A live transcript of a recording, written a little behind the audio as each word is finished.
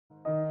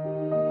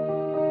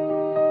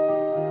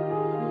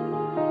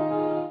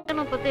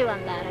potevo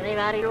andare nei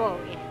vari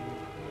luoghi,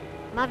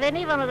 ma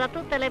venivano da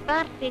tutte le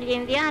parti gli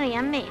indiani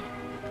a me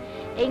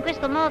e in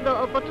questo modo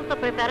ho potuto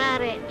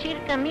preparare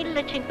circa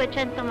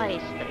 1500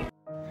 maestri.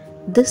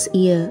 This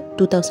year,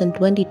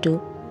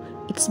 2022,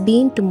 it's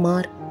been to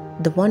mark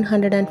the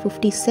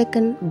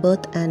 152nd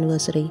birth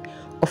anniversary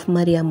of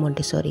Maria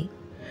Montessori.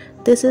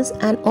 This is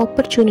an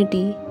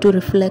opportunity to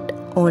reflect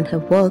on her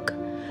work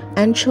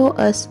and show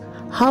us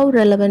how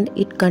relevant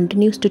it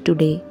continues to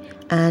today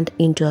and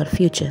into our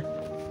future.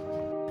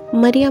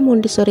 Maria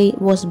Montessori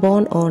was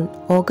born on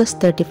August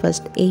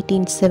 31st,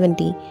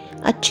 1870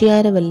 at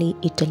Chiaravalli,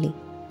 Italy.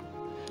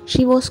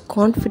 She was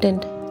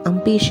confident,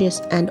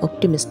 ambitious and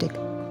optimistic.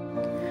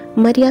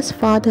 Maria's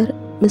father,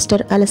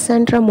 Mr.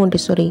 Alessandra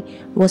Montessori,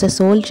 was a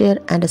soldier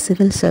and a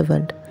civil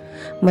servant.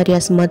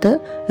 Maria's mother,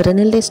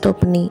 Renilde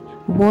Stoppani,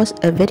 was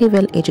a very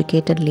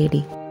well-educated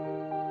lady.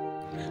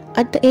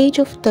 At the age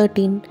of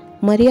 13,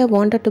 Maria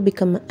wanted to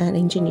become an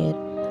engineer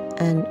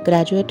and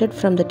graduated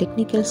from the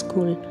technical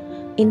school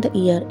in the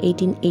year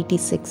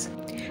 1886.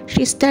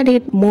 She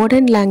studied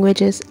modern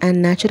languages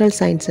and natural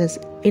sciences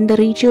in the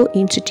Reggio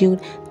Institute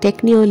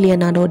Tecnico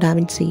Leonardo da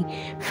Vinci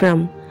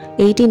from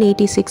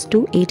 1886 to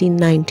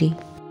 1890.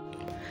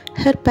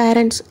 Her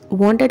parents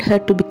wanted her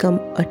to become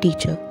a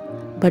teacher,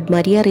 but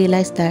Maria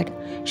realized that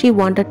she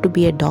wanted to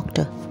be a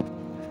doctor.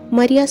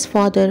 Maria's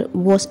father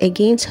was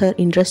against her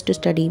interest to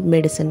study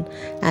medicine,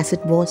 as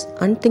it was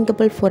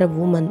unthinkable for a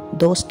woman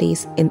those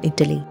days in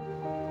Italy.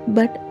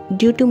 But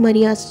due to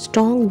Maria's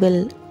strong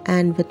will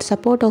and with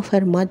support of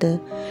her mother,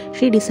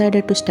 she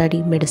decided to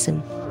study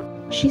medicine.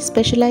 She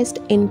specialized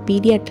in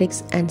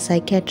pediatrics and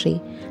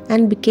psychiatry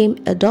and became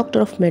a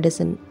doctor of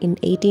medicine in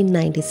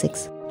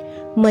 1896.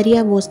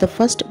 Maria was the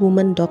first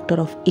woman doctor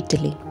of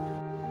Italy.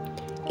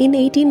 In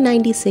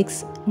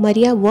 1896,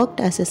 Maria worked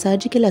as a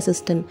surgical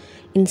assistant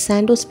in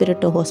Santo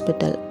Spirito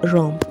Hospital,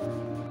 Rome.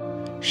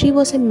 She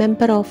was a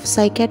member of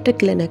psychiatric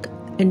clinic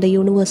in the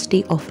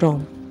University of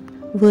Rome,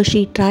 where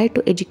she tried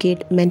to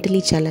educate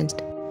mentally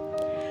challenged.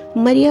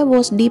 Maria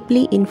was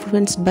deeply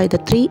influenced by the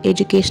three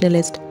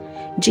educationalists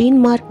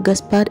Jean-Marc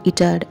Gaspard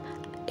Itard,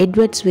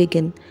 Edward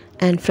Zweig,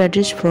 and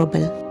Friedrich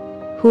Froebel,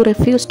 who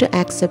refused to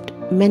accept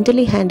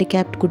mentally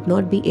handicapped could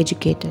not be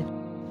educated.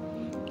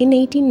 In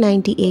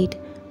 1898,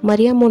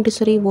 Maria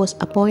Montessori was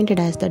appointed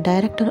as the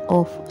director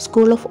of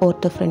School of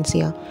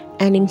Orthophorencia,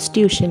 an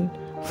institution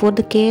for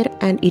the care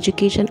and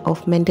education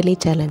of mentally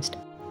challenged.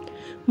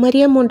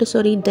 Maria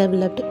Montessori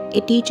developed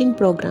a teaching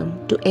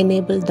program to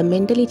enable the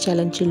mentally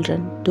challenged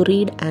children to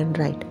read and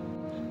write.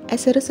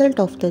 As a result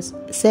of this,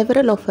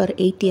 several of her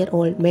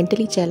 8-year-old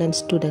mentally challenged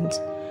students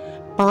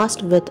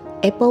passed with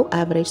above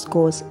average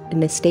scores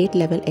in a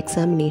state-level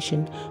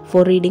examination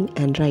for reading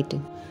and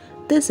writing.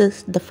 This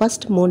is the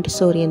first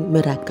Montessorian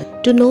miracle.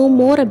 To know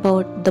more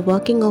about the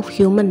working of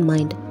human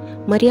mind,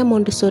 Maria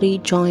Montessori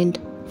joined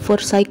for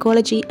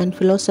psychology and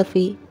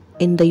philosophy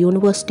in the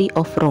University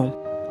of Rome.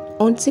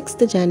 On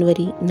 6th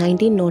January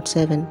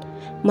 1907,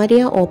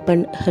 Maria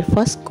opened her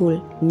first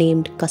school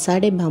named Casa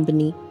dei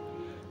Bambini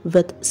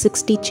with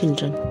 60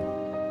 children.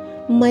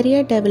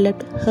 Maria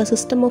developed her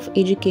system of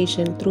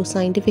education through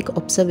scientific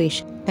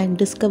observation and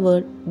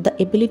discovered the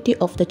ability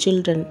of the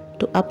children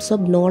to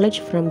absorb knowledge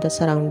from the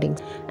surroundings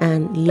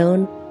and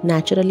learn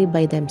naturally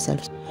by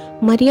themselves.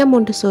 Maria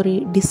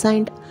Montessori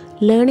designed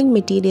learning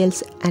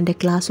materials and a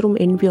classroom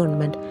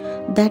environment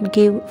that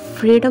gave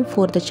freedom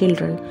for the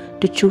children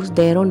to choose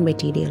their own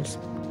materials.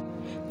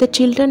 The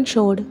children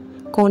showed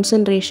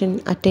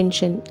concentration,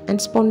 attention,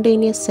 and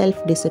spontaneous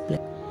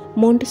self-discipline.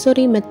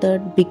 Montessori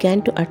method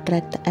began to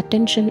attract the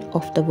attention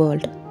of the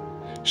world.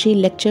 She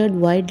lectured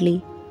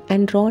widely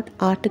and wrote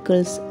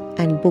articles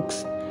and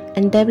books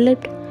and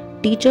developed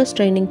teachers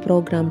training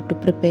program to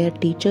prepare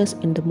teachers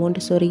in the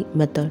Montessori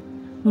method.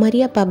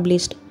 Maria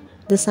published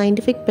the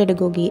scientific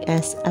pedagogy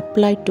as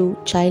applied to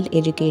child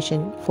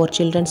education for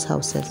children's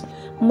houses.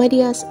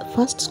 Maria's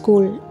first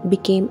school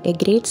became a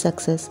great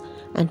success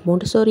and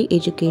Montessori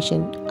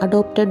education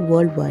adopted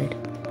worldwide.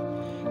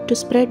 To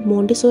spread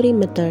Montessori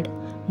method,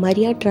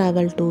 Maria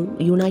traveled to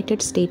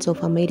United States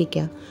of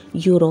America,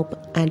 Europe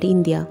and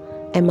India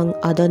among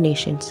other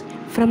nations.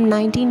 From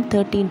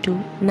 1913 to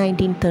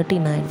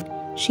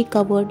 1939, she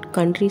covered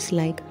countries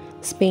like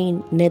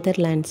Spain,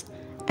 Netherlands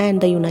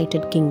and the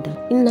United Kingdom.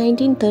 In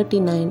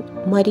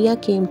 1939, Maria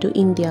came to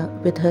India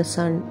with her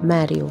son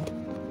Mario.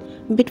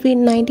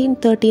 Between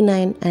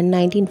 1939 and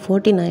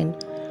 1949,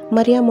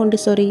 Maria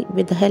Montessori,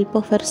 with the help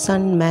of her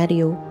son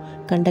Mario,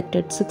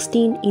 conducted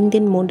 16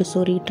 Indian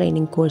Montessori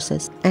training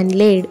courses and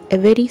laid a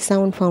very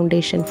sound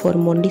foundation for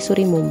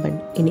Montessori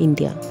movement in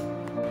India.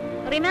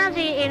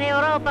 Rimasi in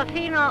Europa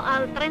fino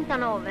al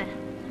 39,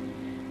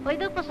 poi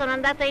dopo sono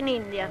andata in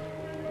India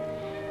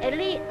e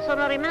lì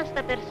sono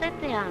rimasta per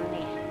 7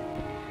 anni.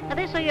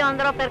 Adesso io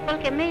andrò per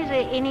qualche mese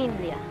in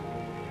India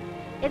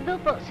e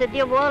dopo, se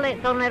Dio vuole,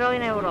 tornerò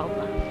in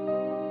Europa.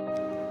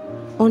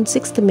 On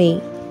 6th May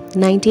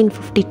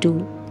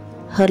 1952,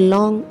 her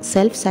long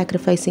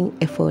self-sacrificing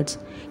efforts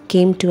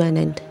came to an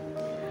end.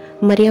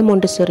 Maria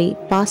Montessori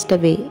passed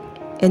away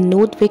in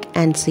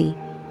Nordvik-Ansee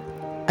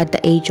at the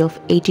age of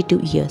 82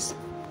 years.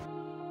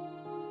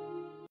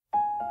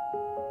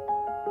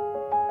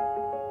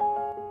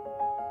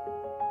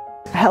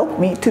 Helped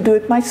me to do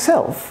it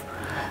myself.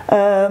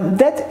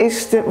 That is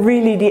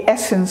really the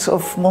essence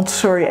of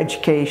Montessori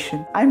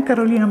education. I'm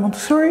Carolina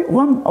Montessori,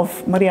 one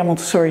of Maria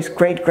Montessori's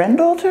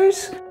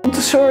great-granddaughters.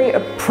 Montessori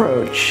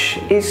approach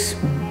is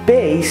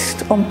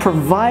based on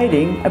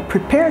providing a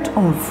prepared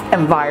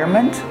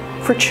environment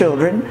for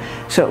children,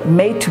 so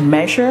made to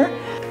measure,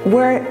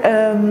 where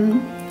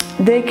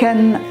they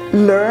can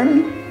learn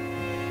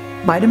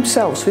by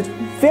themselves with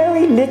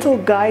very little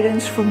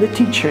guidance from the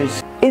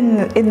teachers. In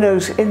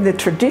the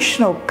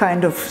traditional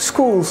kind of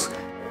schools,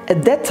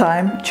 at that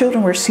time,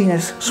 children were seen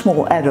as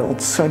small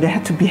adults, so they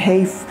had to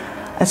behave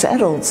as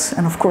adults,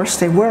 and of course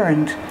they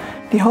weren't.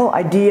 The whole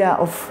idea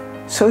of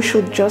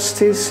social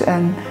justice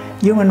and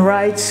human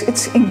rights,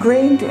 it's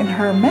ingrained in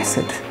her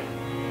method.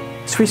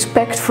 It's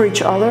respect for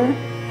each other,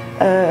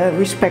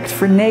 respect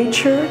for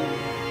nature,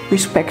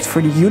 respect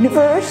for the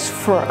universe,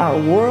 for our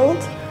world.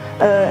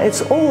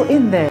 It's all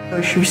in there.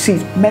 She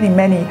received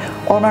many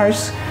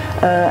honors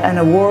and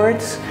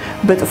awards,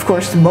 but of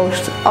course the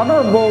most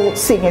honorable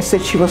thing is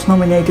that she was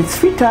nominated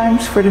 3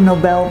 times for the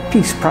Nobel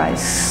Peace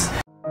Prize.